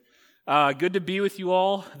Good to be with you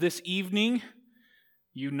all this evening,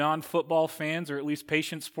 you non-football fans, or at least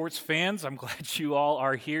patient sports fans. I'm glad you all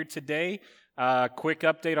are here today. Quick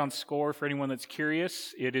update on score for anyone that's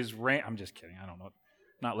curious. It is I'm just kidding. I don't know.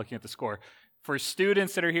 Not looking at the score. For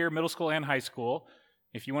students that are here, middle school and high school,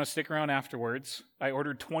 if you want to stick around afterwards, I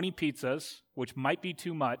ordered 20 pizzas, which might be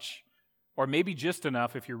too much, or maybe just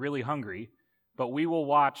enough if you're really hungry, but we will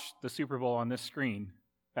watch the Super Bowl on this screen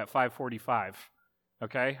at 5:45.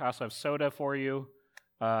 Okay, I also have soda for you.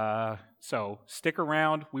 So stick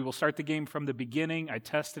around. We will start the game from the beginning. I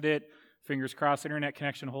tested it. Fingers crossed internet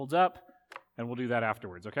connection holds up, and we'll do that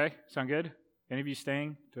afterwards, okay? Sound good? Any of you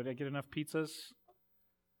staying? Did I get enough pizzas?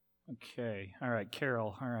 Okay. All right,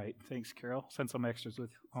 Carol. All right. Thanks, Carol. Send some extras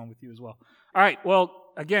home with you as well. All right.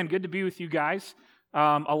 Well, again, good to be with you guys.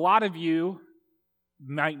 A lot of you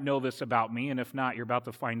might know this about me, and if not, you're about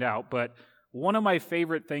to find out, but one of my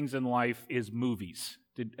favorite things in life is movies.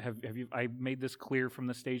 I made this clear from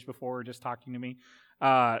the stage before, or just talking to me?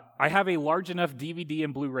 I have a large enough DVD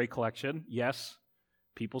and Blu-ray collection. Yes,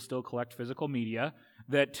 people still collect physical media.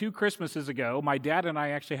 That 2 Christmases ago, my dad and I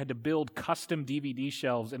actually had to build custom DVD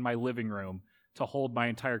shelves in my living room to hold my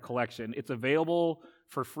entire collection. It's available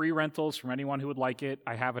for free rentals from anyone who would like it.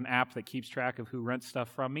 I have an app that keeps track of who rents stuff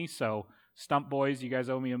from me. So, Stump Boys, you guys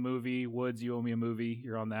owe me a movie. Woods, you owe me a movie.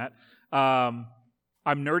 You're on that.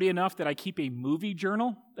 I'm nerdy enough that I keep a movie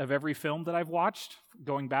journal of every film that I've watched,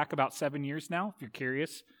 going back about 7 years now. If you're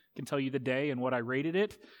curious, I can tell you the day and what I rated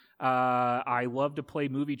it. I love to play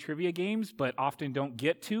movie trivia games, but often don't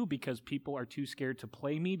get to because people are too scared to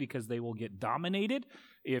play me because they will get dominated.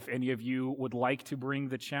 If any of you would like to bring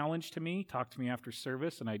the challenge to me, talk to me after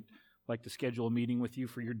service, and I'd like to schedule a meeting with you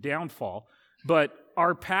for your downfall. But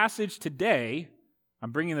our passage today,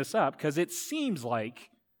 I'm bringing this up because it seems like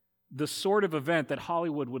the sort of event that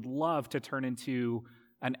Hollywood would love to turn into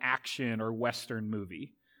an action or Western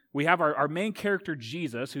movie. We have our main character,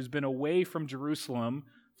 Jesus, who's been away from Jerusalem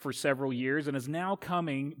for several years and is now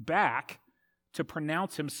coming back to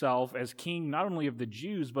pronounce himself as king not only of the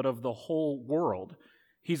Jews, but of the whole world.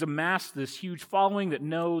 He's amassed this huge following that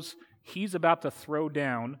knows he's about to throw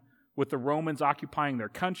down with the Romans occupying their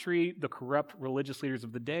country, the corrupt religious leaders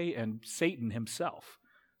of the day, and Satan himself.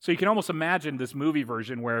 So you can almost imagine this movie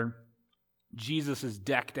version where Jesus is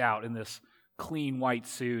decked out in this clean white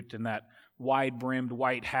suit and that wide-brimmed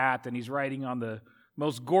white hat, and he's riding on the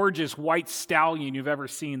most gorgeous white stallion you've ever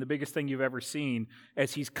seen, the biggest thing you've ever seen,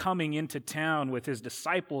 as he's coming into town with his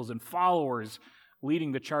disciples and followers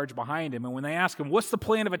leading the charge behind him. And when they ask him, what's the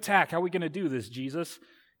plan of attack? How are we going to do this, Jesus?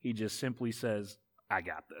 He just simply says, I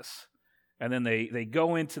got this. And then they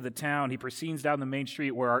go into the town. He proceeds down the main street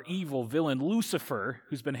where our evil villain, Lucifer,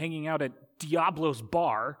 who's been hanging out at Diablo's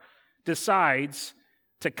bar, decides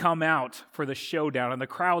to come out for the showdown. And the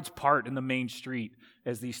crowds part in the main street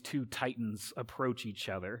as these 2 titans approach each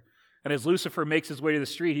other. And as Lucifer makes his way to the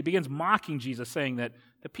street, he begins mocking Jesus, saying that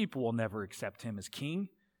the people will never accept him as king.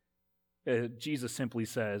 Jesus simply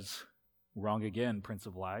says, wrong again, Prince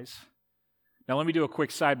of Lies. Now let me do a quick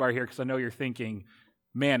sidebar here because I know you're thinking,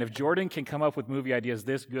 man, if Jordan can come up with movie ideas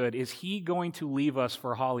this good, is he going to leave us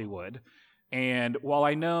for Hollywood? And while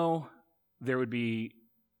I know there would be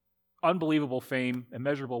unbelievable fame,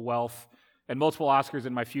 immeasurable wealth, and multiple Oscars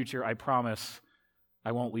in my future, I promise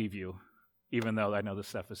I won't leave you, even though I know this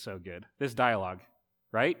stuff is so good. This dialogue,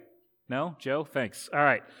 right? No? Joe? Thanks. All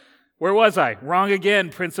right. Where was I? Wrong again,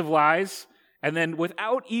 Prince of Lies. And then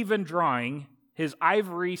without even drawing his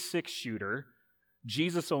ivory 6-shooter,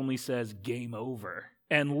 Jesus only says, game over.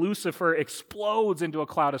 And Lucifer explodes into a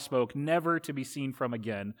cloud of smoke, never to be seen from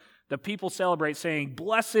again. The people celebrate, saying,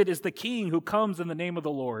 blessed is the King who comes in the name of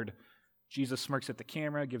the Lord. Jesus smirks at the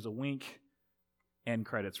camera, gives a wink, end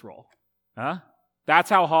credits roll. Huh? That's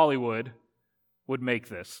how Hollywood would make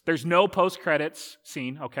this. There's no post-credits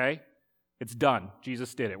scene, okay? It's done.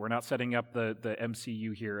 Jesus did it. We're not setting up the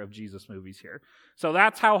MCU here of Jesus movies here. So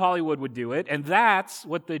that's how Hollywood would do it, and that's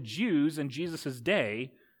what the Jews in Jesus'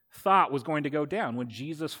 day thought was going to go down when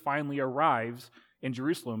Jesus finally arrives in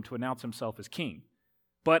Jerusalem to announce himself as king.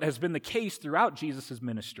 But has been the case throughout Jesus'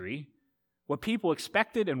 ministry. What people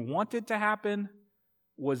expected and wanted to happen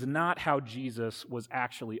was not how Jesus was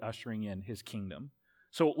actually ushering in his kingdom.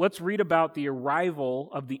 So let's read about the arrival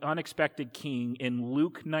of the unexpected king in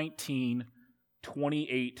Luke 19,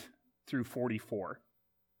 28 through 44.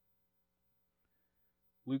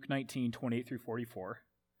 Luke 19, 28 through 44.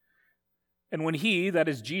 And when he, that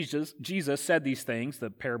is Jesus said these things, the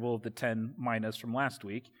parable of the 10 minas from last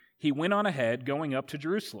week, he went on ahead, going up to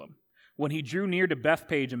Jerusalem. When he drew near to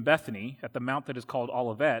Bethphage and Bethany, at the mount that is called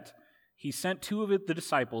Olivet, he sent 2 of the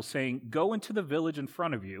disciples, saying, go into the village in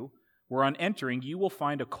front of you. where on entering you will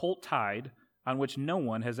find a colt tied on which no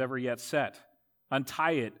one has ever yet sat.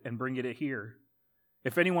 Untie it and bring it here.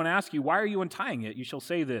 If anyone asks you, why are you untying it? You shall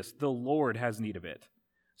say this, the Lord has need of it.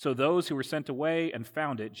 So those who were sent away and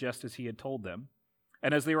found it just as he had told them.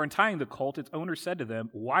 And as they were untying the colt, its owner said to them,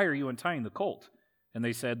 why are you untying the colt? And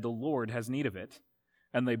they said, the Lord has need of it.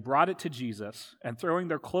 And they brought it to Jesus, and throwing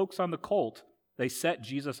their cloaks on the colt, they set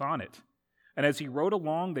Jesus on it. And as he rode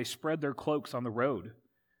along, they spread their cloaks on the road.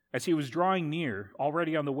 As he was drawing near,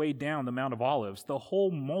 already on the way down the Mount of Olives, the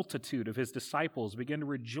whole multitude of his disciples began to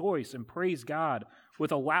rejoice and praise God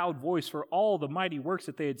with a loud voice for all the mighty works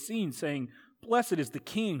that they had seen, saying, blessed is the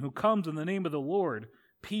King who comes in the name of the Lord,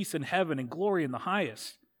 peace in heaven and glory in the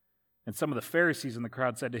highest. And some of the Pharisees in the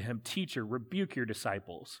crowd said to him, teacher, rebuke your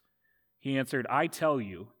disciples. He answered, I tell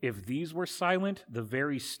you, if these were silent, the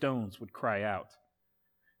very stones would cry out.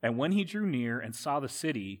 And when he drew near and saw the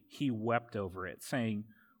city, he wept over it, saying,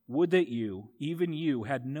 would that you, even you,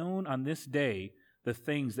 had known on this day the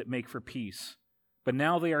things that make for peace. But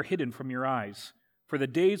now they are hidden from your eyes. For the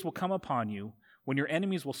days will come upon you when your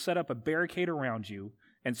enemies will set up a barricade around you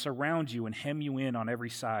and surround you and hem you in on every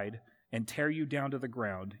side and tear you down to the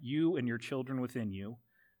ground, you and your children within you.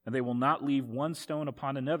 And they will not leave one stone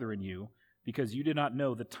upon another in you, because you did not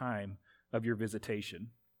know the time of your visitation.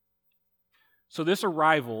 So this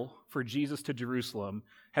arrival for Jesus to Jerusalem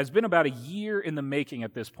has been about a year in the making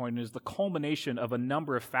at this point, and is the culmination of a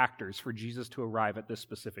number of factors for Jesus to arrive at this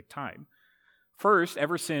specific time. First,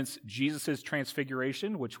 ever since Jesus'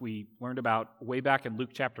 transfiguration, which we learned about way back in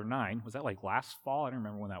Luke chapter 9, was that like last fall? I don't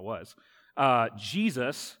remember when that was.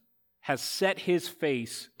 Jesus has set his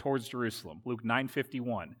face towards Jerusalem, Luke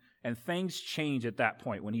 9:51, and things change at that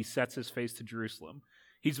point when he sets his face to Jerusalem.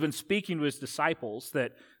 He's been speaking to his disciples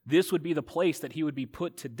that this would be the place that he would be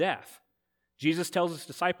put to death. Jesus tells his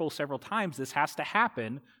disciples several times this has to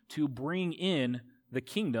happen to bring in the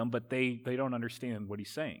kingdom, but they don't understand what he's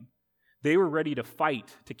saying. They were ready to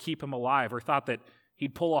fight to keep him alive, or thought that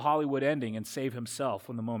he'd pull a Hollywood ending and save himself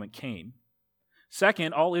when the moment came.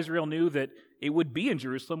 Second, all Israel knew that it would be in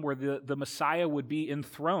Jerusalem where the Messiah would be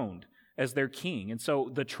enthroned as their king. And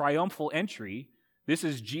so the triumphal entry, this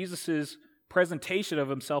is Jesus' presentation of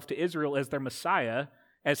himself to Israel as their Messiah,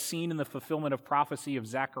 as seen in the fulfillment of prophecy of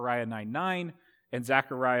Zechariah 9:9 and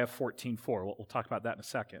Zechariah 14:4. We'll talk about that in a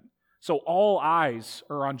second. So all eyes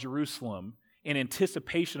are on Jerusalem in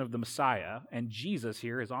anticipation of the Messiah, and Jesus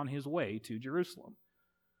here is on his way to Jerusalem.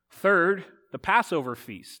 Third, the Passover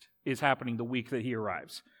feast is happening the week that he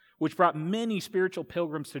arrives, which brought many spiritual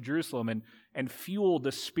pilgrims to Jerusalem and fueled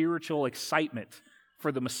the spiritual excitement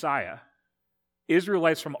for the Messiah.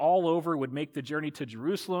 Israelites from all over would make the journey to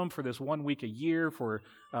Jerusalem for this 1 week a year for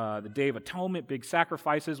the Day of Atonement, big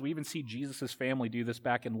sacrifices. We even see Jesus' family do this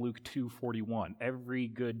back in Luke 2:41. Every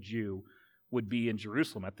good Jew would be in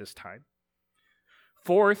Jerusalem at this time.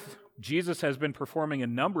 Fourth, Jesus has been performing a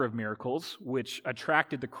number of miracles, which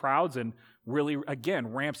attracted the crowds and really,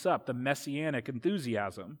 again, ramps up the messianic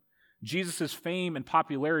enthusiasm. Jesus' fame and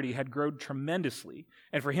popularity had grown tremendously,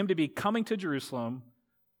 and for him to be coming to Jerusalem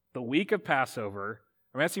the week of Passover,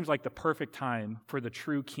 that seems like the perfect time for the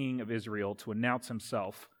true king of Israel to announce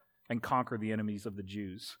himself and conquer the enemies of the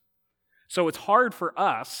Jews. So it's hard for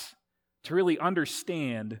us to really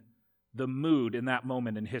understand the mood in that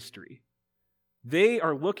moment in history. They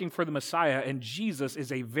are looking for the Messiah, and Jesus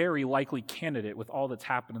is a very likely candidate with all that's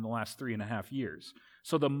happened in the last 3.5 years.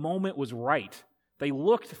 So the moment was right. They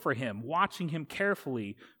looked for him, watching him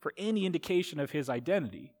carefully for any indication of his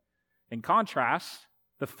identity. In contrast,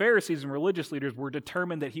 the Pharisees and religious leaders were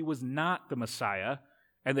determined that he was not the Messiah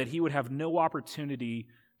and that he would have no opportunity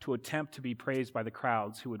to attempt to be praised by the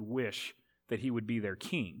crowds who would wish that he would be their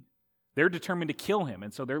king. They're determined to kill him,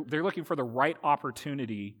 and so they're looking for the right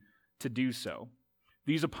opportunity to do so.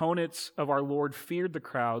 These opponents of our Lord feared the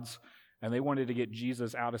crowds, and they wanted to get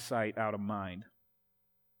Jesus out of sight, out of mind.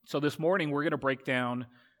 So this morning, we're going to break down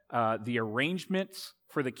the arrangements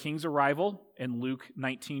for the king's arrival in Luke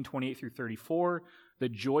 19:28 through 34, the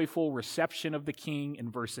joyful reception of the king in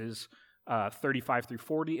verses 35 through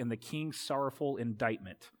 40, and the king's sorrowful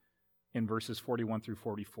indictment in verses 41 through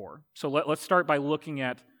 44. So let's start by looking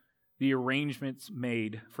at the arrangements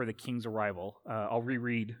made for the king's arrival. I'll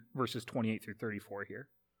reread verses 28 through 34 here.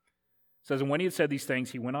 It says, and when he had said these things,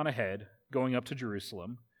 he went on ahead, going up to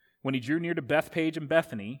Jerusalem. When he drew near to Bethpage and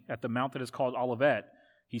Bethany, at the mount that is called Olivet,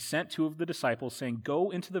 he sent 2 of the disciples, saying, go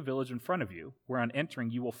into the village in front of you, where on entering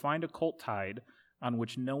you will find a colt tied, on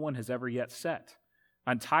which no one has ever yet sat.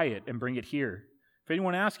 Untie it and bring it here. If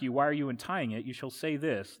anyone asks you, why are you untying it? You shall say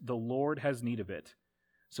this, the Lord has need of it.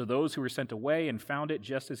 So those who were sent away and found it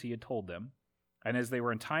just as he had told them. And as they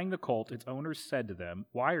were untying the colt, its owners said to them,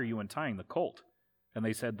 "Why are you untying the colt?" And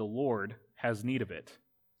they said, "The Lord has need of it."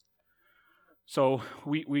 So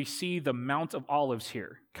we see the Mount of Olives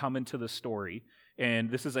here come into the story. And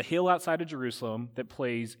this is a hill outside of Jerusalem that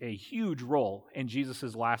plays a huge role in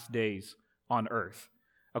Jesus' last days on earth.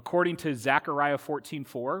 According to Zechariah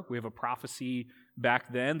 14:4, we have a prophecy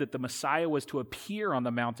back then that the Messiah was to appear on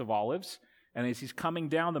the Mount of Olives. And as he's coming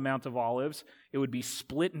down the Mount of Olives, it would be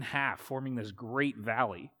split in half, forming this great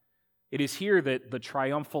valley. It is here that the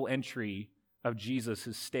triumphal entry of Jesus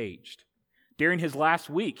is staged. During his last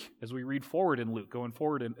week, as we read forward in Luke, going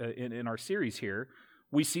forward in our series here,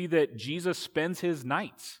 we see that Jesus spends his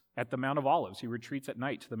nights at the Mount of Olives. He retreats at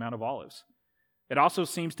night to the Mount of Olives. It also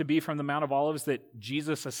seems to be from the Mount of Olives that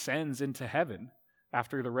Jesus ascends into heaven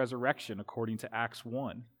after the resurrection, according to Acts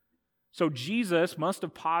 1. So Jesus must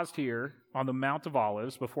have paused here on the Mount of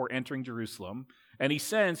Olives before entering Jerusalem, and he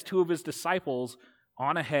sends two of his disciples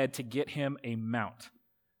on ahead to get him a mount.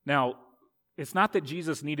 Now, it's not that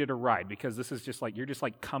Jesus needed a ride, because this is just like, you're just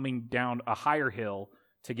like coming down a higher hill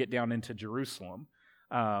to get down into Jerusalem.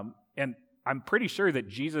 And I'm pretty sure that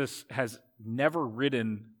Jesus has never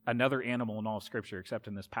ridden another animal in all of Scripture except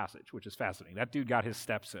in this passage, which is fascinating. That dude got his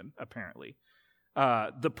steps in, apparently.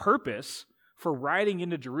 The purpose for riding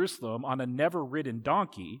into Jerusalem on a never-ridden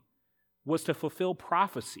donkey was to fulfill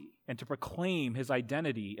prophecy and to proclaim his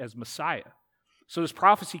identity as Messiah. So this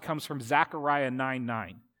prophecy comes from Zechariah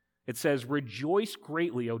 9:9. It says, "Rejoice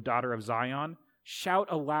greatly, O daughter of Zion.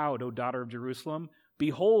 Shout aloud, O daughter of Jerusalem.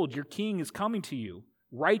 Behold, your king is coming to you.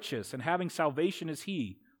 Righteous and having salvation is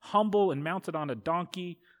he, humble and mounted on a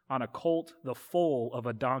donkey, on a colt, the foal of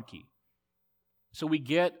a donkey." So we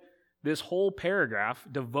get this whole paragraph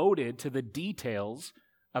devoted to the details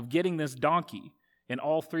of getting this donkey in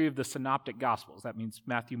all three of the synoptic gospels. That means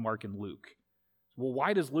Matthew, Mark, and Luke. Well,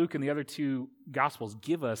 why does Luke and the other two gospels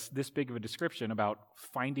give us this big of a description about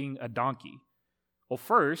finding a donkey? Well,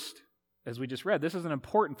 first, as we just read, this is an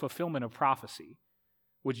important fulfillment of prophecy,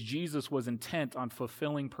 which Jesus was intent on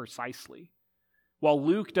fulfilling precisely. While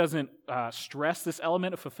Luke doesn't stress this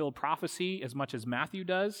element of fulfilled prophecy as much as Matthew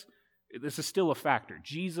does, this is still a factor.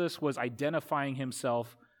 Jesus was identifying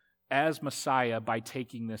himself as Messiah by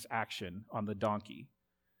taking this action on the donkey.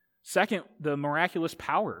 Second, the miraculous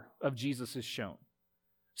power of Jesus is shown.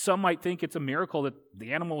 Some might think it's a miracle that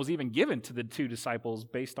the animal was even given to the two disciples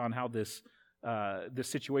based on how this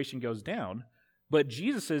situation goes down. But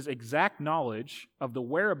Jesus' exact knowledge of the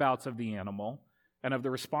whereabouts of the animal and of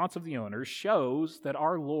the response of the owners shows that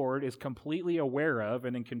our Lord is completely aware of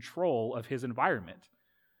and in control of his environment.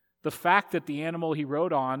 The fact that the animal he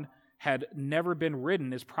rode on had never been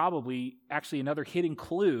ridden is probably actually another hidden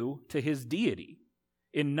clue to his deity.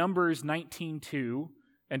 In Numbers 19:2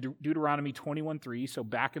 and Deuteronomy 21:3, so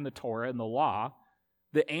back in the Torah and the law,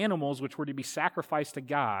 the animals which were to be sacrificed to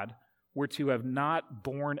God were to have not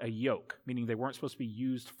borne a yoke, meaning they weren't supposed to be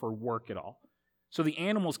used for work at all. So the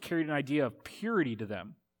animals carried an idea of purity to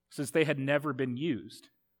them, since they had never been used.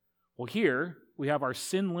 Well, here we have our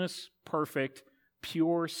sinless, perfect,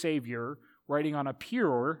 pure Savior riding on a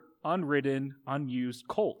pure, unridden, unused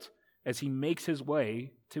colt as he makes his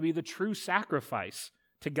way to be the true sacrifice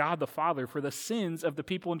to God the Father for the sins of the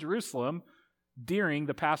people in Jerusalem during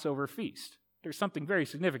the Passover feast. There's something very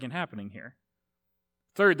significant happening here.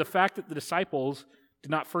 Third, the fact that the disciples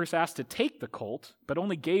did not first ask to take the colt, but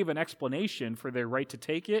only gave an explanation for their right to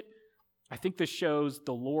take it, I think this shows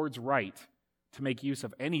the Lord's right to make use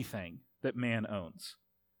of anything that man owns.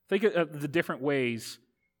 Think of the different ways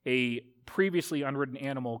a previously unridden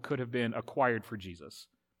animal could have been acquired for Jesus.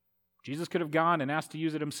 Jesus could have gone and asked to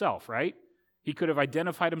use it himself, right? He could have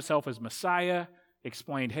identified himself as Messiah,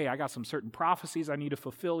 explained, hey, I got some certain prophecies I need to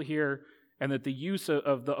fulfill here, and that the use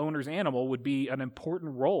of the owner's animal would be an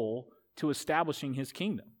important role to establishing his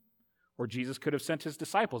kingdom. Or Jesus could have sent his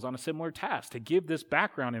disciples on a similar task to give this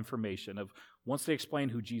background information of once they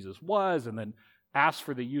explained who Jesus was and then asked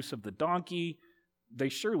for the use of the donkey, they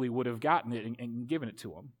surely would have gotten it and given it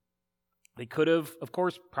to him. They could have, of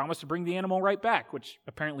course, promised to bring the animal right back, which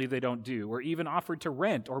apparently they don't do, or even offered to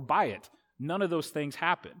rent or buy it. None of those things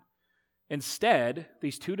happen. Instead,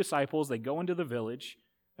 these two disciples, they go into the village,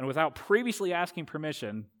 and without previously asking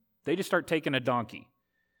permission, they just start taking a donkey.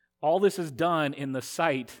 All this is done in the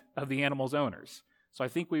sight of the animal's owners. So I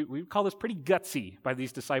think we call this pretty gutsy by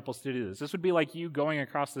these disciples to do this. This would be like you going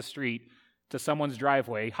across the street to someone's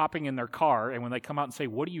driveway, hopping in their car, and when they come out and say,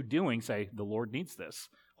 what are you doing? Say, the Lord needs this.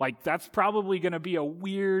 Like, that's probably going to be a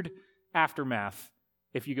weird aftermath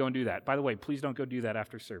if you go and do that. By the way, please don't go do that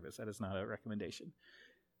after service. That is not a recommendation.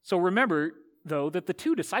 So remember, though, that the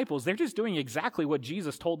two disciples, they're just doing exactly what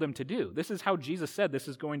Jesus told them to do. This is how Jesus said this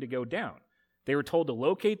is going to go down. They were told to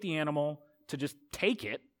locate the animal, to just take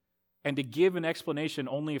it, and to give an explanation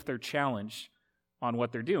only if they're challenged on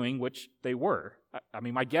what they're doing, which they were. I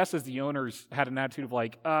mean, my guess is the owners had an attitude of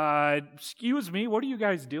like, excuse me, what are you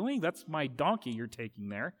guys doing? That's my donkey you're taking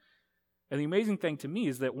there. And the amazing thing to me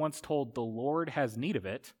is that once told the Lord has need of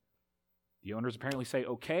it, the owners apparently say,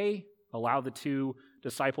 okay, allow the two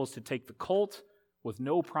disciples to take the colt with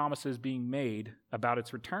no promises being made about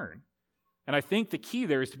its return. And I think the key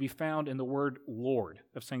there is to be found in the word Lord,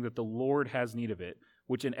 of saying that the Lord has need of it,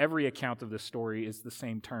 which in every account of this story is the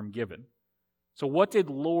same term given. So what did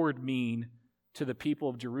Lord mean to the people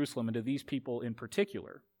of Jerusalem and to these people in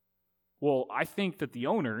particular? Well, I think that the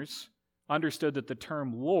owners understood that the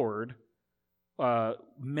term Lord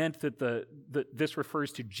meant that this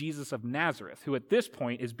refers to Jesus of Nazareth, who at this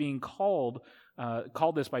point is being called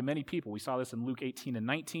this by many people. We saw this in Luke 18 and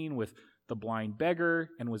 19 with the blind beggar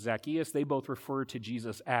and with Zacchaeus. They both refer to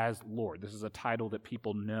Jesus as Lord. This is a title that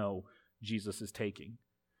people know Jesus is taking.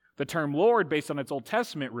 The term Lord, based on its Old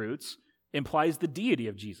Testament roots, implies the deity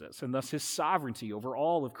of Jesus and thus his sovereignty over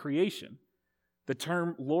all of creation. The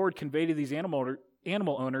term Lord conveyed to these animal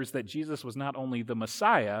owners that Jesus was not only the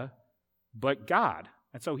Messiah, but God.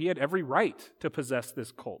 And so he had every right to possess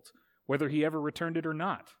this colt, whether he ever returned it or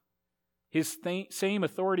not. His same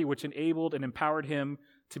authority which enabled and empowered him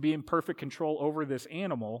to be in perfect control over this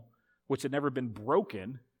animal, which had never been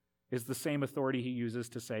broken, is the same authority he uses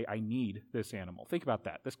to say, I need this animal. Think about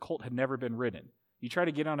that. This colt had never been ridden. You try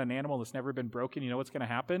to get on an animal that's never been broken, you know what's going to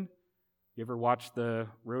happen? You ever watch the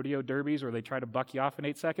rodeo derbies where they try to buck you off in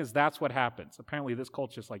 8 seconds? That's what happens. Apparently this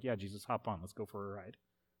colt's just like, yeah, Jesus, hop on, let's go for a ride.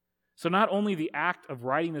 So not only the act of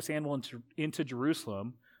riding this animal into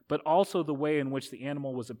Jerusalem, but also the way in which the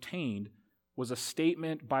animal was obtained was a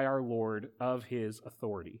statement by our Lord of his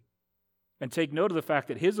authority. And take note of the fact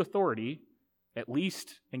that his authority, at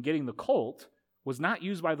least in getting the colt, was not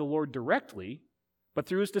used by the Lord directly, but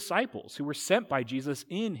through his disciples who were sent by Jesus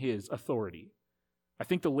in his authority. I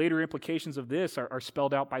think the later implications of this are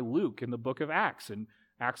spelled out by Luke in the book of Acts. In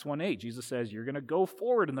Acts 1:8, Jesus says, you're going to go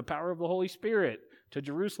forward in the power of the Holy Spirit to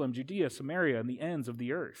Jerusalem, Judea, Samaria, and the ends of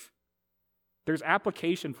the earth. There's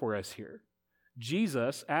application for us here.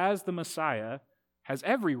 Jesus, as the Messiah, has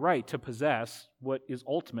every right to possess what is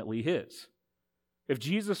ultimately his. If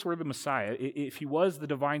Jesus were the Messiah, if he was the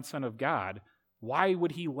divine Son of God, why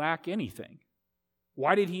would he lack anything?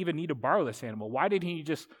 Why did he even need to borrow this animal? Why did he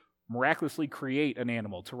just miraculously create an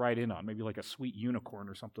animal to ride in on? Maybe like a sweet unicorn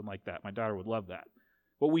or something like that. My daughter would love that.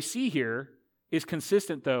 What we see here is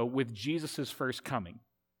consistent, though, with Jesus' first coming.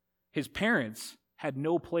 His parents had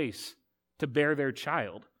no place to bear their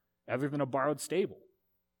child other than a borrowed stable.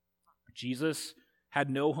 Jesus had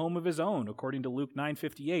no home of his own, according to Luke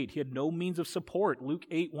 9:58. He had no means of support, Luke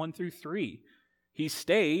 8:1-3. He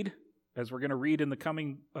stayed, as we're going to read in the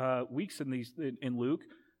coming weeks in Luke,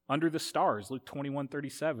 under the stars, Luke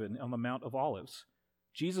 21:37, on the Mount of Olives.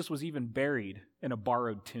 Jesus was even buried in a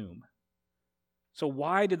borrowed tomb. So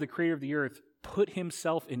why did the creator of the earth put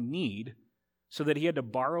himself in need so that he had to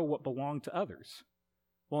borrow what belonged to others?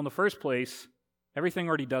 Well, in the first place, everything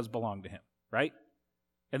already does belong to him, right?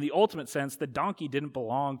 In the ultimate sense, the donkey didn't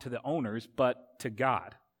belong to the owners, but to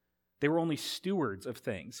God. They were only stewards of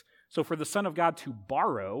things. So for the Son of God to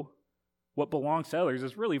borrow what belongs to others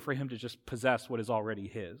is really for him to just possess what is already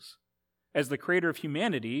his. As the creator of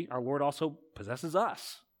humanity, our Lord also possesses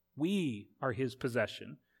us. We are his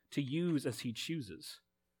possession to use as he chooses.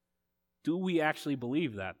 Do we actually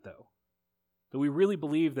believe that, though? Do we really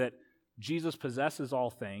believe that Jesus possesses all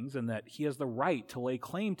things and that he has the right to lay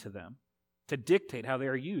claim to them, to dictate how they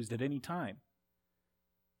are used at any time?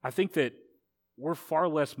 I think that we're far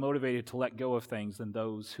less motivated to let go of things than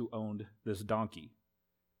those who owned this donkey.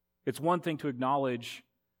 It's one thing to acknowledge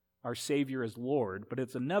our Savior as Lord, but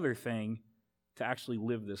it's another thing to actually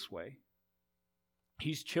live this way.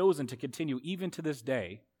 He's chosen to continue, even to this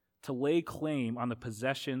day, to lay claim on the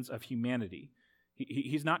possessions of humanity.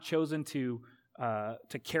 He's not chosen to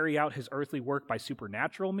carry out his earthly work by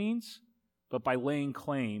supernatural means, but by laying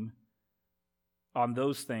claim on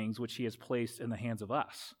those things which he has placed in the hands of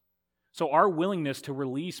us. So our willingness to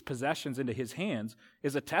release possessions into his hands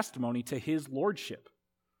is a testimony to his lordship.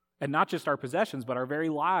 And not just our possessions, but our very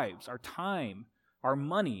lives, our time, our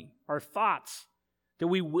money, our thoughts, that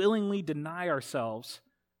we willingly deny ourselves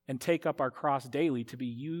and take up our cross daily to be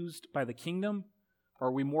used by the kingdom, or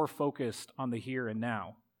are we more focused on the here and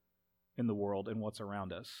now in the world and what's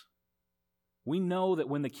around us? We know that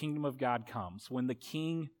when the kingdom of God comes, when the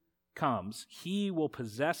king comes, he will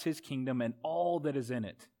possess his kingdom and all that is in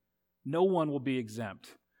it. No one will be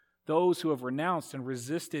exempt. Those who have renounced and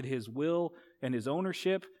resisted his will and his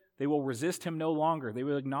ownership, they will resist him no longer. They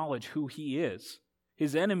will acknowledge who he is.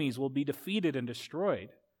 His enemies will be defeated and destroyed.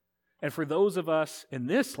 And for those of us in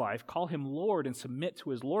this life, call him Lord and submit to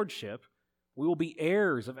his lordship, we will be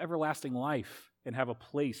heirs of everlasting life and have a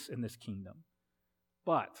place in this kingdom.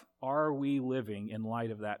 But are we living in light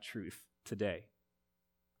of that truth today?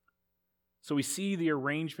 So we see the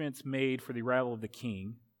arrangements made for the arrival of the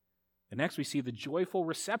king. And next we see the joyful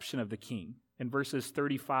reception of the king in verses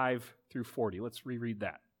 35 through 40. Let's reread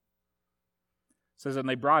that. It says, "And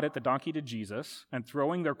they brought it, the donkey, to Jesus, and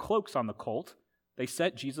throwing their cloaks on the colt, they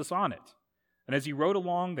set Jesus on it. And as he rode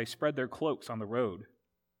along, they spread their cloaks on the road.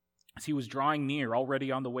 As he was drawing near,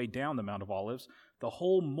 already on the way down the Mount of Olives, the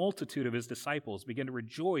whole multitude of his disciples began to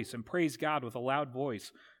rejoice and praise God with a loud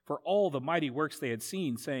voice for all the mighty works they had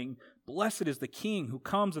seen, saying, 'Blessed is the King who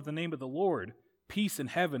comes in the name of the Lord, peace in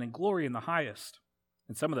heaven and glory in the highest.'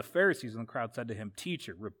 And some of the Pharisees in the crowd said to him,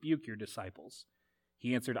 'Teacher, rebuke your disciples.'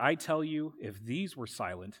 He answered, 'I tell you, if these were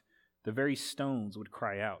silent, the very stones would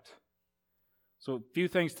cry out.'" So a few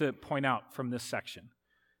things to point out from this section.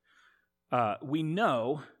 We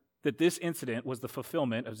know that this incident was the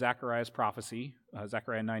fulfillment of Zechariah's prophecy,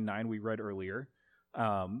 Zechariah 9:9 we read earlier.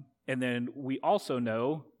 And then we also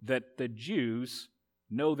know that the Jews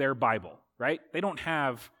know their Bible, right? They don't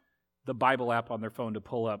have the Bible app on their phone to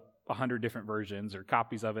pull up 100 different versions or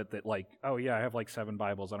copies of it that oh yeah, I have 7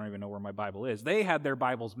 Bibles. I don't even know where my Bible is. They had their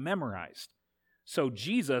Bibles memorized. So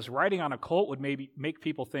Jesus riding on a colt would maybe make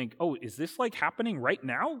people think, oh, is this happening right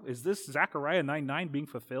now? Is this Zechariah 9:9 being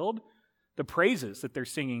fulfilled? The praises that they're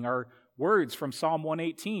singing are words from Psalm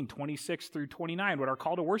 118, 26 through 29, what our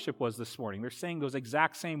call to worship was this morning. They're saying those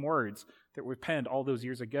exact same words that were penned all those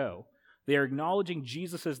years ago. They are acknowledging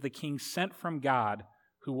Jesus as the King sent from God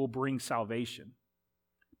who will bring salvation.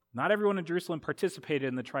 Not everyone in Jerusalem participated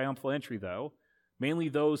in the triumphal entry, though, mainly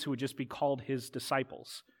those who would just be called his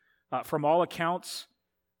disciples. From all accounts,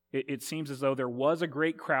 it seems as though there was a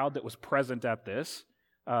great crowd that was present at this,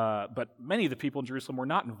 but many of the people in Jerusalem were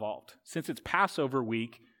not involved. Since it's Passover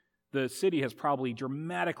week, the city has probably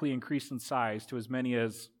dramatically increased in size to as many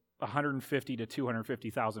as 150 to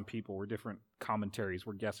 250,000 people, were different commentaries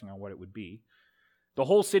were guessing on what it would be. The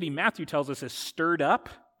whole city, Matthew tells us, is stirred up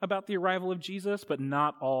about the arrival of Jesus, but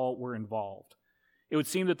not all were involved. It would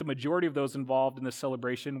seem that the majority of those involved in this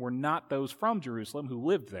celebration were not those from Jerusalem who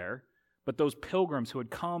lived there, but those pilgrims who had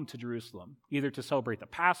come to Jerusalem, either to celebrate the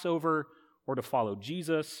Passover or to follow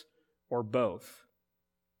Jesus, or both.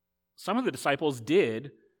 Some of the disciples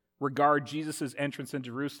did regard Jesus' entrance in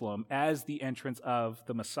Jerusalem as the entrance of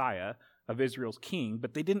the Messiah, of Israel's king,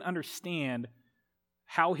 but they didn't understand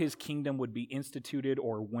how his kingdom would be instituted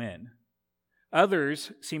or when.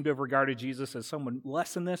 Others seem to have regarded Jesus as someone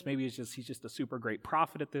less than this. Maybe he's just a super great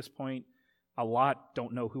prophet at this point. A lot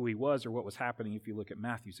don't know who he was or what was happening if you look at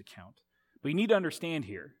Matthew's account. But you need to understand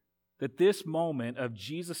here that this moment of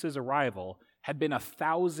Jesus' arrival had been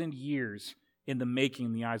 1,000 years in the making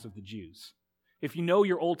in the eyes of the Jews. If you know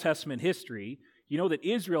your Old Testament history, you know that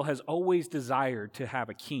Israel has always desired to have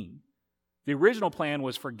a king. The original plan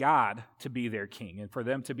was for God to be their king and for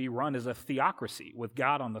them to be run as a theocracy with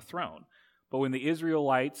God on the throne. But when the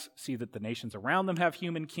Israelites see that the nations around them have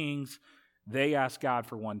human kings, they ask God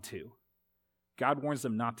for one too. God warns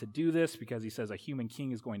them not to do this because he says a human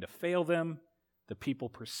king is going to fail them. The people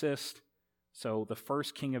persist. So the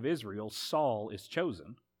first king of Israel, Saul, is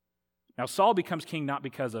chosen. Now Saul becomes king not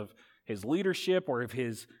because of his leadership or of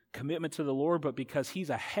his commitment to the Lord, but because he's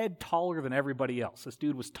a head taller than everybody else. This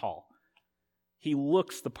dude was tall. He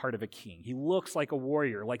looks the part of a king. He looks like a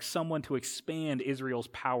warrior, like someone to expand Israel's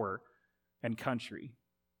power and country.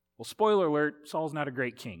 Well, spoiler alert, Saul's not a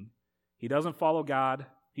great king. He doesn't follow God.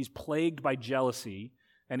 He's plagued by jealousy,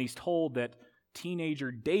 and he's told that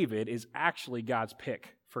teenager David is actually God's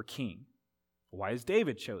pick for king. Why is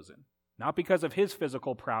David chosen? Not because of his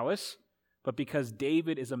physical prowess, but because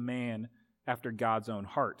David is a man after God's own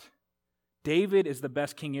heart. David is the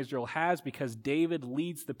best king Israel has because David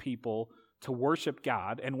leads the people to worship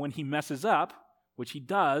God, and when he messes up, which he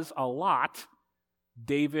does a lot,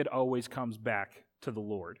 David always comes back to the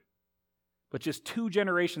Lord. But just 2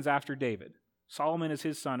 generations after David, Solomon is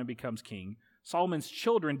his son and becomes king. Solomon's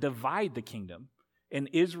children divide the kingdom, and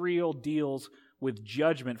Israel deals with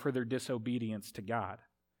judgment for their disobedience to God.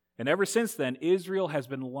 And ever since then, Israel has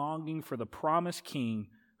been longing for the promised king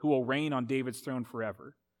who will reign on David's throne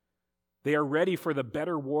forever. They are ready for the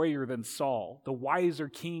better warrior than Saul, the wiser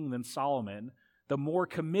king than Solomon, the more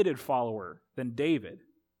committed follower than David.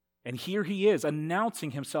 And here he is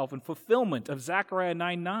announcing himself in fulfillment of Zechariah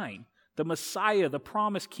 9:9. the Messiah, the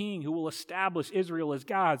promised king who will establish Israel as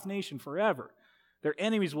God's nation forever. Their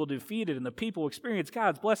enemies will be defeated and the people will experience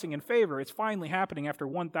God's blessing and favor. It's finally happening after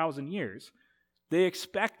 1,000 years. They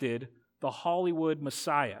expected the Hollywood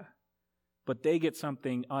Messiah, but they get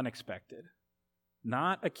something unexpected.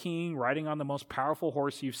 Not a king riding on the most powerful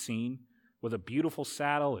horse you've seen with a beautiful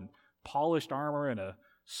saddle and polished armor and a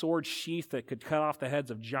sword sheath that could cut off the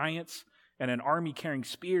heads of giants and an army carrying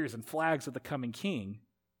spears and flags of the coming king.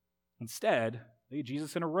 Instead, they get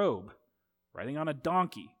Jesus in a robe, riding on a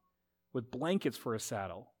donkey, with blankets for a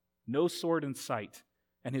saddle, no sword in sight,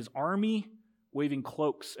 and his army waving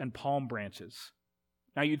cloaks and palm branches.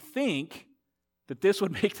 Now you'd think that this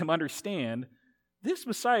would make them understand this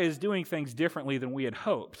Messiah is doing things differently than we had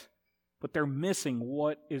hoped, but they're missing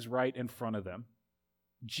what is right in front of them.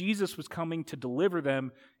 Jesus was coming to deliver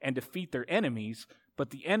them and defeat their enemies, but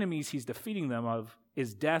the enemies he's defeating them of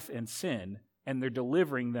is death and sin, and they're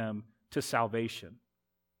delivering them to salvation.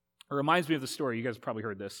 It reminds me of the story, you guys have probably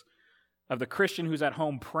heard this, of the Christian who's at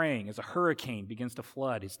home praying as a hurricane begins to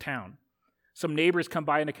flood his town. Some neighbors come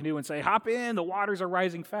by in a canoe and say, "Hop in, the waters are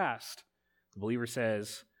rising fast." The believer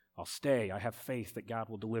says, "I'll stay. I have faith that God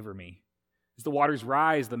will deliver me." As the waters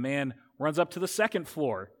rise, the man runs up to the second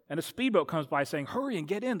floor, and a speedboat comes by saying, "Hurry and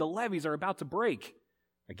get in, the levees are about to break."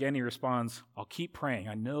 Again he responds, "I'll keep praying.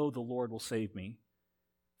 I know the Lord will save me."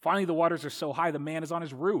 Finally, the waters are so high, the man is on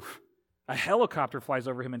his roof. A helicopter flies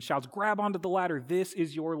over him and shouts, "Grab onto the ladder. This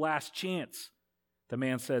is your last chance." The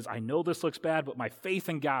man says, "I know this looks bad, but my faith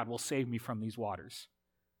in God will save me from these waters."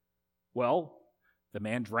 Well, the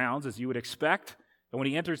man drowns as you would expect. And when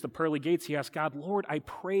he enters the pearly gates, he asks God, "Lord, I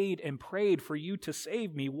prayed and prayed for you to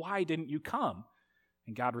save me. Why didn't you come?"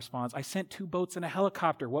 And God responds, "I sent 2 boats and a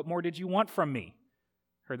helicopter. What more did you want from me?"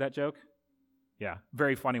 Heard that joke? Yeah,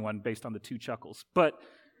 very funny one based on the 2 chuckles. But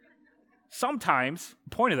sometimes,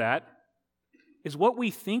 the point of that is what we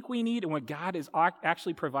think we need and what God is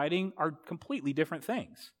actually providing are completely different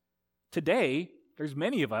things. Today, there's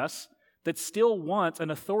many of us that still want an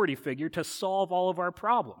authority figure to solve all of our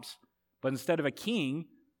problems. But instead of a king,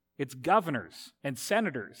 it's governors and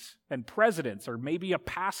senators and presidents or maybe a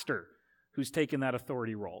pastor who's taken that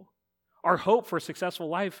authority role. Our hope for a successful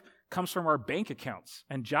life comes from our bank accounts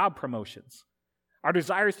and job promotions. Our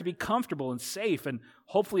desire is to be comfortable and safe and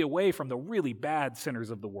hopefully away from the really bad sinners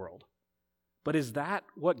of the world. But is that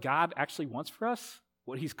what God actually wants for us?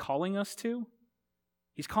 What he's calling us to?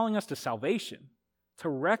 He's calling us to salvation, to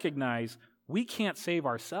recognize we can't save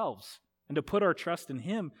ourselves, and to put our trust in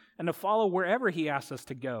him, and to follow wherever he asks us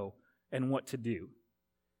to go and what to do.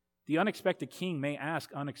 The unexpected king may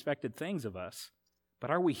ask unexpected things of us,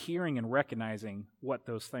 but are we hearing and recognizing what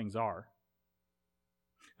those things are?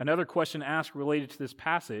 Another question asked related to this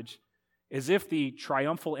passage is if the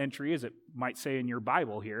triumphal entry, as it might say in your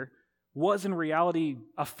Bible here, was in reality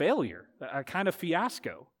a failure, a kind of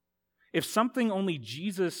fiasco. If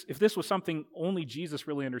this was something only Jesus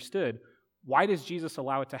really understood, why does Jesus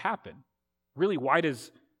allow it to happen? Really, why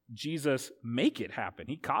does Jesus make it happen?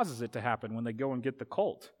 He causes it to happen when they go and get the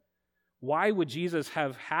colt. Why would Jesus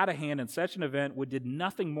have had a hand in such an event which did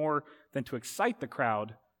nothing more than to excite the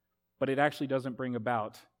crowd, but it actually doesn't bring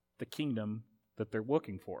about the kingdom that they're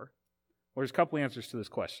looking for? Well, there's a couple answers to this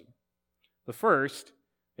question. The first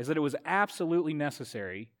is that it was absolutely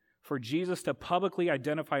necessary for Jesus to publicly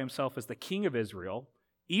identify himself as the King of Israel,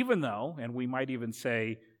 even though, and we might even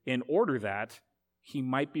say in order that, he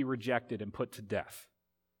might be rejected and put to death.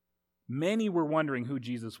 Many were wondering who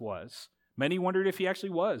Jesus was. Many wondered if he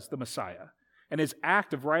actually was the Messiah. And his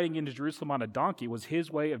act of riding into Jerusalem on a donkey was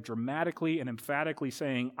his way of dramatically and emphatically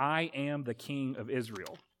saying, "I am the King of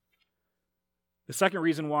Israel." The second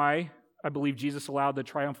reason why I believe Jesus allowed the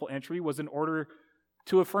triumphal entry was in order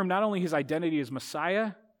to affirm not only his identity as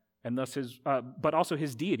Messiah, and thus but also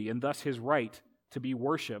his deity, and thus his right to be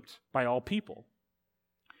worshipped by all people.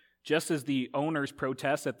 Just as the owner's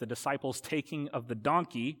protest at the disciples' taking of the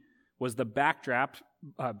donkey was the backdrop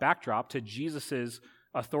to Jesus'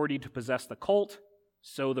 authority to possess the colt,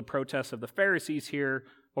 so the protest of the Pharisees here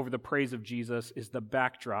over the praise of Jesus is the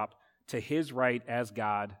backdrop to his right as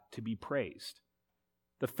God to be praised.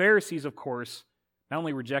 The Pharisees, of course, not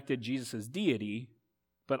only rejected Jesus' deity,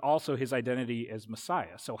 but also his identity as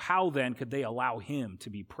Messiah. So how then could they allow him to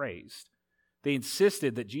be praised? They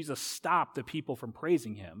insisted that Jesus stop the people from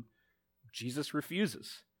praising him. Jesus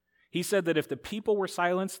refuses. He said that if the people were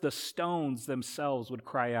silenced, the stones themselves would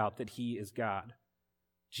cry out that he is God.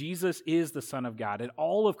 Jesus is the Son of God, and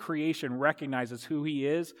all of creation recognizes who he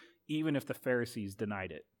is, even if the Pharisees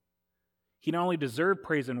denied it. He not only deserved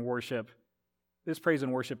praise and worship, this praise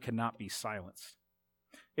and worship cannot be silenced.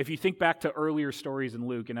 If you think back to earlier stories in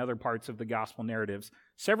Luke and other parts of the gospel narratives,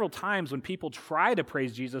 several times when people try to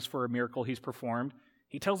praise Jesus for a miracle he's performed,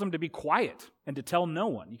 he tells them to be quiet and to tell no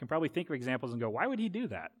one. You can probably think of examples and go, why would he do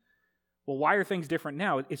that? Well, why are things different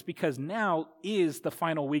now? It's because now is the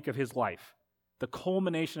final week of his life, the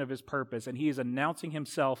culmination of his purpose, and he is announcing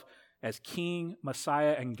himself as King,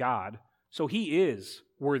 Messiah, and God. So he is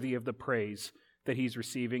worthy of the praise that he's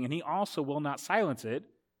receiving, and he also will not silence it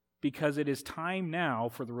because it is time now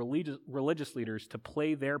for the religious leaders to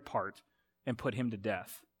play their part and put him to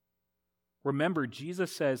death. Remember,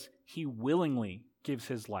 Jesus says he willingly gives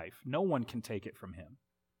his life. No one can take it from him.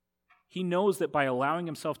 He knows that by allowing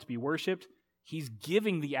himself to be worshipped, he's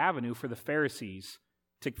giving the avenue for the Pharisees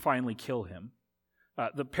to finally kill him.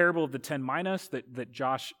 The parable of the 10 minas that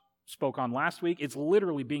Josh spoke on last week, it's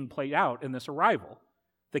literally being played out in this arrival.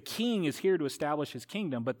 The king is here to establish his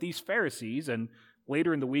kingdom, but these Pharisees, and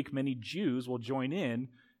later in the week many Jews, will join in,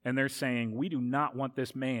 and they're saying, we do not want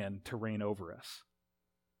this man to reign over us.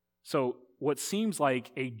 So what seems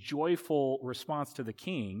like a joyful response to the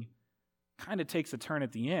king kind of takes a turn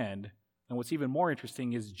at the end, and what's even more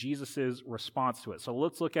interesting is Jesus' response to it. So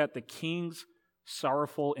let's look at the king's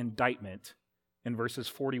sorrowful indictment in verses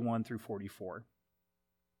 41 through 44.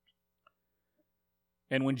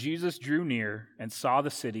 And when Jesus drew near and saw the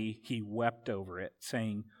city, he wept over it,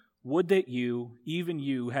 saying, would that you, even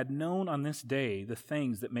you, had known on this day the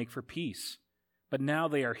things that make for peace. But now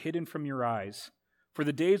they are hidden from your eyes. For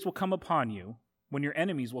the days will come upon you when your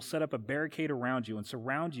enemies will set up a barricade around you and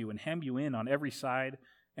surround you and hem you in on every side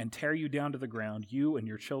and tear you down to the ground, you and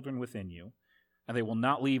your children within you. And they will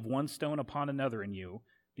not leave one stone upon another in you,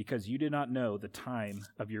 because you did not know the time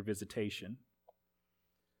of your visitation.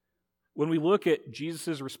 When we look at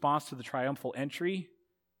Jesus' response to the triumphal entry,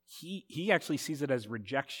 he actually sees it as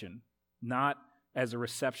rejection, not as a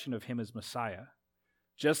reception of him as Messiah.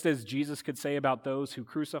 Just as Jesus could say about those who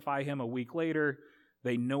crucify him a week later,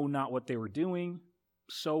 they know not what they were doing,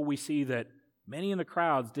 so we see that many in the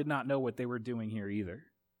crowds did not know what they were doing here either.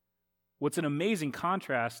 What's an amazing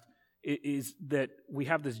contrast is that we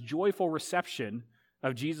have this joyful reception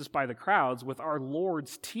of Jesus by the crowds with our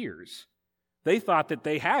Lord's tears. They thought that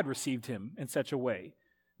they had received him in such a way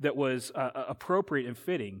that was appropriate and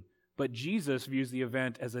fitting, but Jesus views the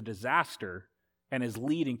event as a disaster and is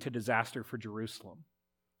leading to disaster for Jerusalem.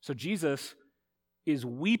 So Jesus is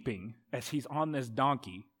weeping as he's on this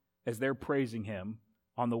donkey as they're praising him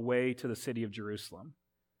on the way to the city of Jerusalem.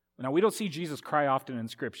 Now, we don't see Jesus cry often in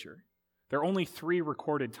Scripture. There are only 3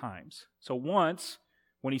 recorded times. So once,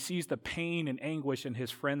 when he sees the pain and anguish in his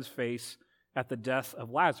friend's face at the death of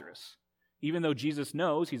Lazarus. Even though Jesus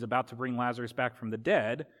knows he's about to bring Lazarus back from the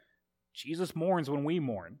dead, Jesus mourns when we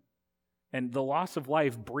mourn. And the loss of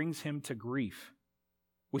life brings him to grief.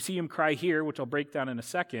 We see him cry here, which I'll break down in a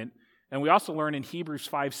second. And we also learn in Hebrews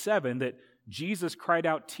 5:7 that Jesus cried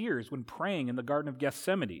out tears when praying in the Garden of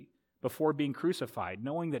Gethsemane before being crucified,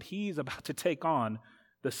 knowing that he's about to take on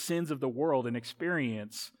the sins of the world and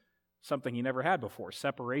experience something he never had before,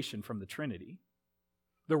 separation from the Trinity.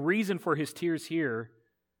 The reason for his tears here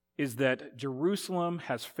is that Jerusalem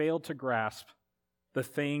has failed to grasp the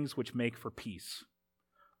things which make for peace.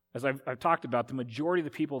 As I've talked about, the majority of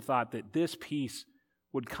the people thought that this peace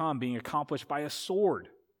would come being accomplished by a sword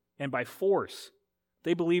and by force.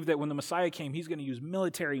 They believed that when the Messiah came, he's going to use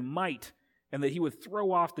military might and that he would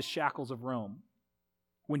throw off the shackles of Rome.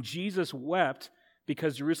 When Jesus wept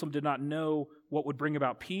because Jerusalem did not know what would bring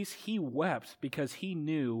about peace, he wept because he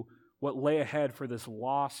knew what lay ahead for this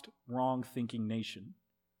lost, wrong-thinking nation.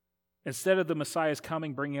 Instead of the Messiah's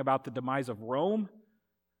coming bringing about the demise of Rome,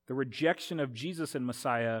 the rejection of Jesus and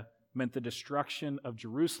Messiah meant the destruction of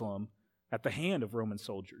Jerusalem at the hand of Roman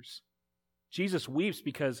soldiers. Jesus weeps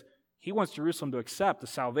because he wants Jerusalem to accept the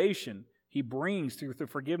salvation he brings through the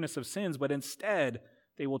forgiveness of sins, but instead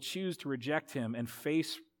they will choose to reject him and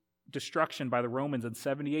face destruction by the Romans in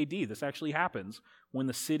 70 AD. This actually happens when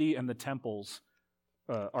the city and the temples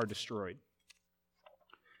are destroyed.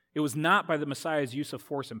 It was not by the Messiah's use of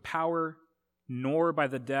force and power, nor by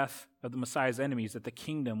the death of the Messiah's enemies that the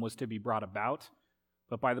kingdom was to be brought about,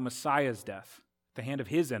 but by the Messiah's death at the hand of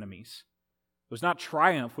his enemies. It was not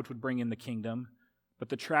triumph which would bring in the kingdom, but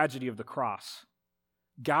the tragedy of the cross.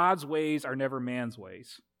 God's ways are never man's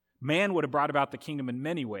ways. Man would have brought about the kingdom in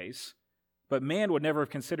many ways, but man would never have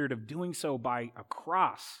considered of doing so by a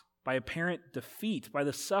cross, by apparent defeat, by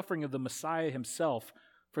the suffering of the Messiah himself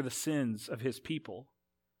for the sins of his people.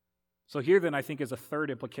 So here then I think is a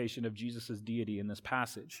third implication of Jesus' deity in this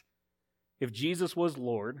passage. If Jesus was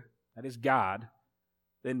Lord, that is God,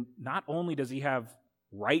 then not only does he have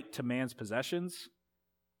right to man's possessions,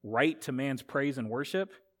 right to man's praise and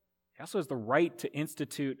worship, He also has the right to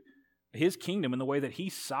institute his kingdom in the way that he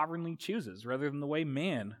sovereignly chooses, rather than the way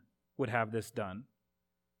man would have this done.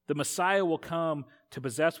 The Messiah will come to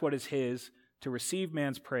possess what is his, to receive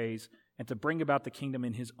man's praise, and to bring about the kingdom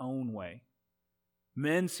in his own way.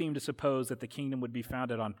 Men seem to suppose that the kingdom would be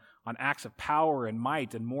founded on acts of power and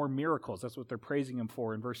might and more miracles. That's what they're praising him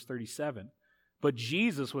for in verse 37. But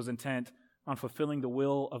Jesus was intent on fulfilling the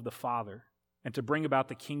will of the Father and to bring about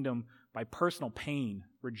the kingdom by personal pain,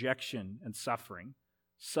 rejection, and suffering.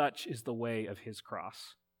 Such is the way of his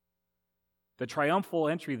cross. The triumphal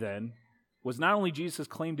entry, then, was not only Jesus'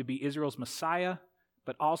 claim to be Israel's Messiah,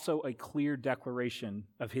 but also a clear declaration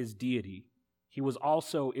of his deity. He was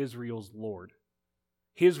also Israel's Lord.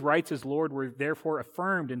 His rights as Lord were therefore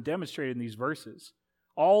affirmed and demonstrated in these verses.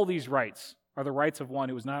 All these rights are the rights of one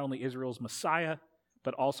who is not only Israel's Messiah,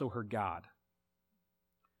 but also her God.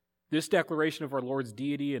 This declaration of our Lord's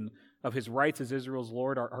deity and of his rights as Israel's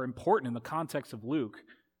Lord are important in the context of Luke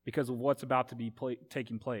because of what's about to be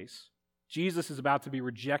taking place. Jesus is about to be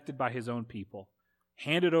rejected by his own people,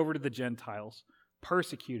 handed over to the Gentiles,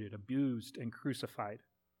 persecuted, abused, and crucified.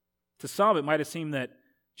 To some, it might have seemed that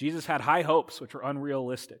Jesus had high hopes which were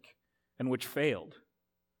unrealistic and which failed.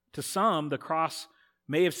 To some, the cross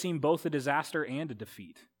may have seemed both a disaster and a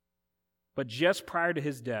defeat. But just prior to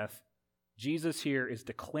his death, Jesus here is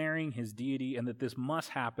declaring his deity and that this must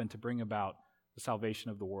happen to bring about the salvation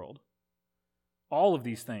of the world. All of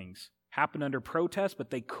these things happened under protest, but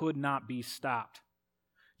they could not be stopped.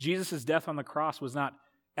 Jesus' death on the cross was not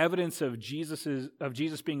evidence of Jesus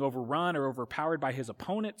being overrun or overpowered by his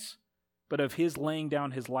opponents, but of his laying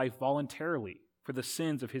down his life voluntarily for the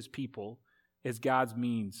sins of his people as God's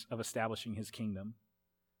means of establishing his kingdom.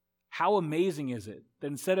 How amazing is it that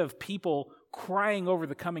instead of people crying over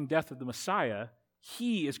the coming death of the Messiah,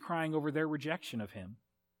 he is crying over their rejection of him.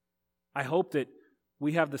 I hope that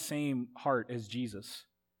we have the same heart as Jesus,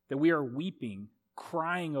 that we are weeping,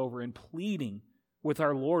 crying over, and pleading with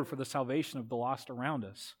our Lord for the salvation of the lost around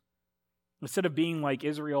us. Instead of being like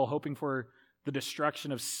Israel, hoping for the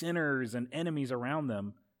destruction of sinners and enemies around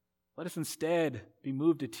them, let us instead be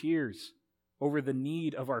moved to tears over the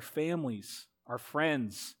need of our families, our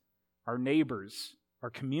friends, our neighbors, our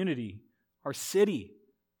community, our city,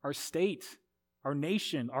 our state, our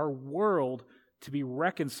nation, our world to be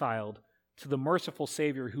reconciled to the merciful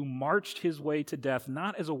Savior who marched his way to death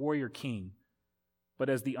not as a warrior king, but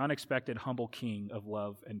as the unexpected humble King of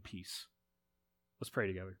love and peace. Let's pray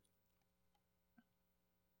together.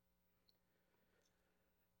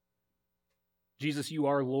 Jesus, you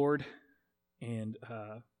are Lord, and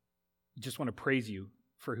just want to praise you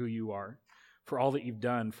for who you are, for all that you've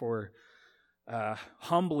done, for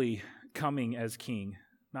humbly coming as king,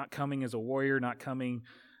 not coming as a warrior, not coming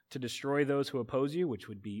to destroy those who oppose you, which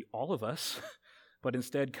would be all of us, but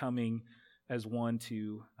instead coming as one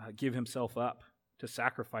to give himself up, to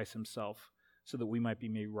sacrifice himself so that we might be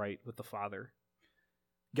made right with the Father.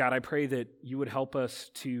 God, I pray that you would help us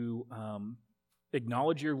to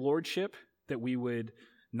acknowledge your lordship, that we would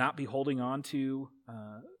not be holding on to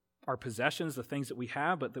our possessions, the things that we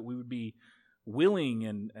have, but that we would be willing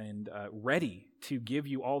and ready to give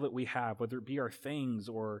you all that we have, whether it be our things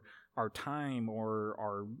or our time or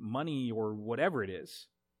our money or whatever it is,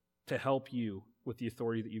 to help you with the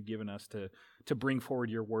authority that you've given us to bring forward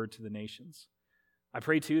your word to the nations. I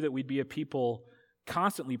pray, too, that we'd be a people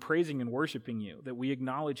constantly praising and worshiping you, that we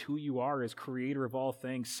acknowledge who you are as creator of all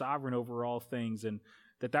things, sovereign over all things, and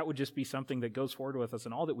that would just be something that goes forward with us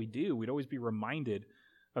in all that we do. We'd always be reminded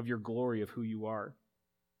of your glory, of who you are.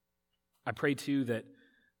 I pray, too, that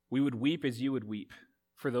we would weep as you would weep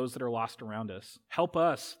for those that are lost around us. Help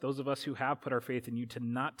us, those of us who have put our faith in you, to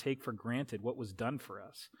not take for granted what was done for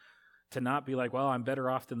us, to not be like, well, I'm better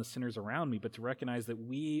off than the sinners around me, but to recognize that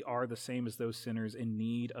we are the same as those sinners in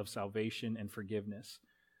need of salvation and forgiveness.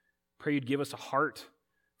 Pray you'd give us a heart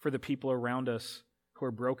for the people around us who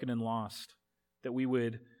are broken and lost, that we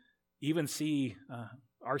would even see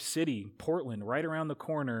our city, Portland, right around the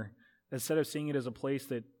corner, instead of seeing it as a place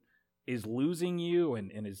that is losing you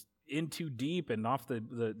and is in too deep and off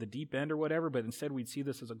the deep end or whatever, but instead we'd see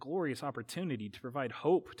this as a glorious opportunity to provide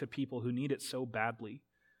hope to people who need it so badly.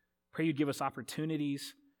 Pray you'd give us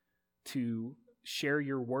opportunities to share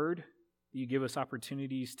your word, that you give us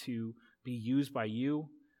opportunities to be used by you,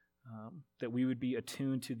 that we would be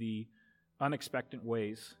attuned to the unexpected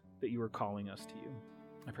ways that you are calling us to you.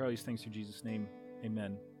 I pray all these things through Jesus' name.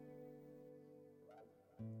 Amen.